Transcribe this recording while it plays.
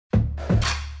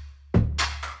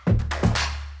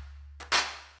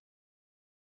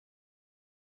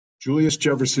Julius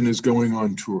Jefferson is going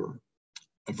on tour,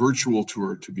 a virtual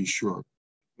tour to be sure,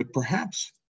 but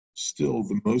perhaps still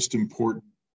the most important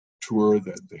tour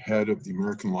that the head of the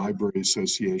American Library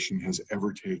Association has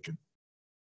ever taken.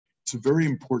 It's a very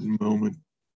important moment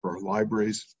for our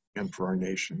libraries and for our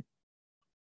nation.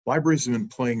 Libraries have been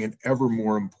playing an ever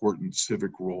more important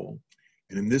civic role,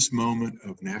 and in this moment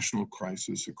of national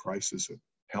crisis, a crisis of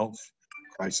health,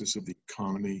 a crisis of the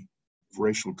economy, of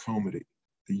racial comity,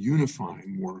 the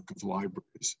unifying work of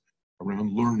libraries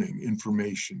around learning,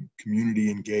 information, community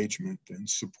engagement, and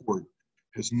support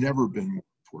has never been more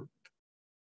important.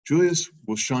 Julius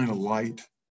will shine a light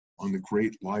on the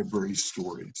great library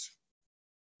stories,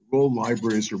 the role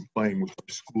libraries are playing with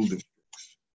our school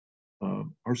districts,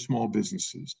 our small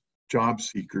businesses, job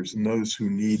seekers, and those who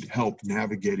need help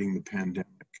navigating the pandemic,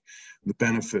 the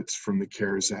benefits from the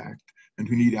CARES Act, and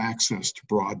who need access to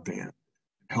broadband,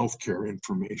 healthcare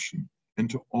information, and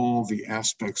to all the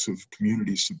aspects of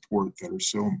community support that are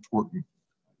so important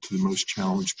to the most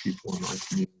challenged people in our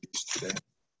communities today.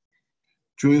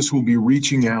 Julius will be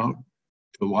reaching out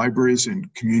to libraries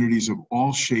and communities of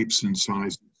all shapes and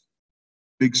sizes,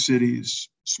 big cities,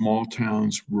 small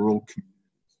towns, rural communities.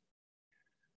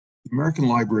 The American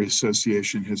Library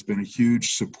Association has been a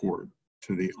huge support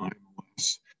to the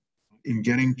IMLS in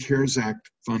getting CARES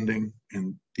Act funding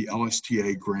and the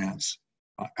LSTA grants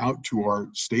out to our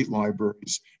state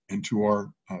libraries and to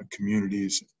our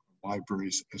communities,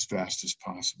 libraries as fast as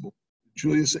possible.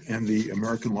 Julius and the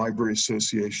American Library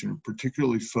Association are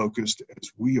particularly focused, as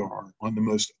we are, on the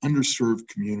most underserved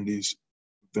communities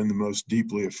who have been the most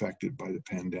deeply affected by the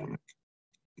pandemic.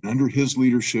 And under his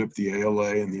leadership, the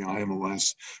ALA and the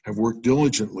IMLS have worked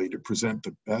diligently to present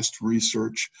the best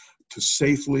research to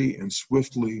safely and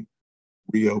swiftly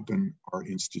reopen our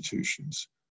institutions,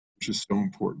 which is so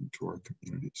important to our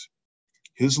communities.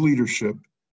 His leadership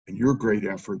and your great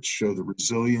efforts show the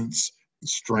resilience and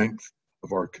strength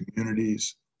of our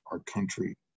communities, our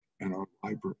country, and our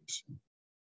libraries.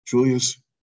 Julius,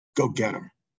 go get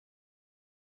him.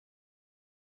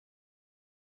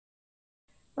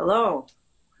 Hello.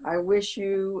 I wish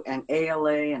you and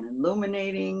ALA an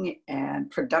illuminating and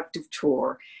productive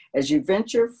tour as you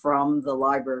venture from the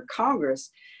Library of Congress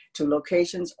to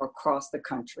locations across the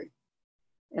country.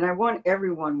 And I want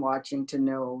everyone watching to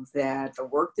know that the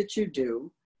work that you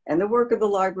do and the work of the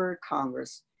Library of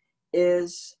Congress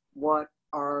is what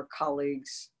our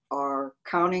colleagues are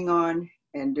counting on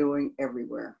and doing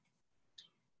everywhere.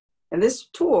 And this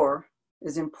tour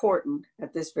is important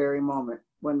at this very moment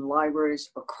when libraries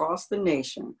across the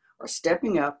nation are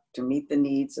stepping up to meet the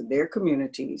needs of their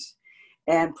communities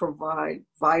and provide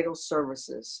vital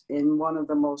services in one of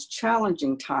the most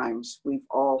challenging times we've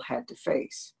all had to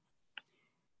face.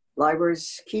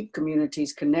 Libraries keep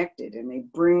communities connected and they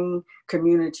bring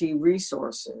community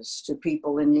resources to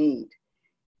people in need.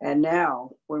 And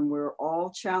now, when we're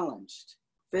all challenged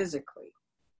physically,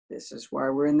 this is why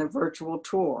we're in the virtual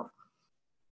tour,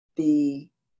 the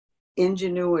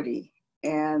ingenuity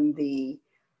and the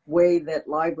way that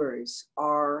libraries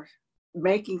are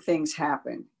making things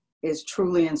happen is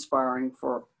truly inspiring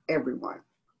for everyone.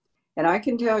 And I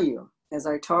can tell you, as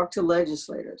I talk to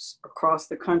legislators across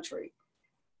the country,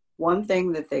 one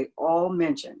thing that they all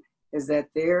mention is that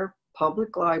their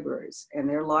public libraries and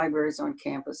their libraries on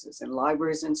campuses and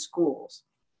libraries in schools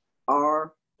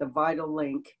are the vital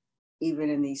link even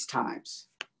in these times.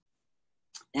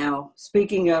 Now,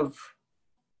 speaking of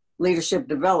leadership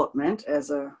development, as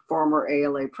a former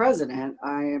ALA president,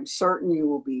 I am certain you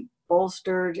will be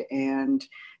bolstered and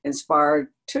inspired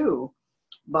too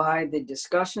by the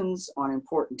discussions on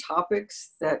important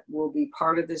topics that will be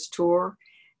part of this tour,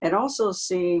 and also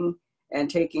seeing and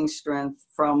taking strength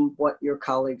from what your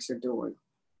colleagues are doing.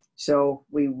 So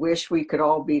we wish we could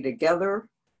all be together,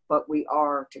 but we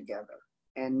are together,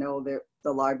 and know that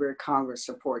the Library of Congress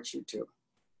supports you too.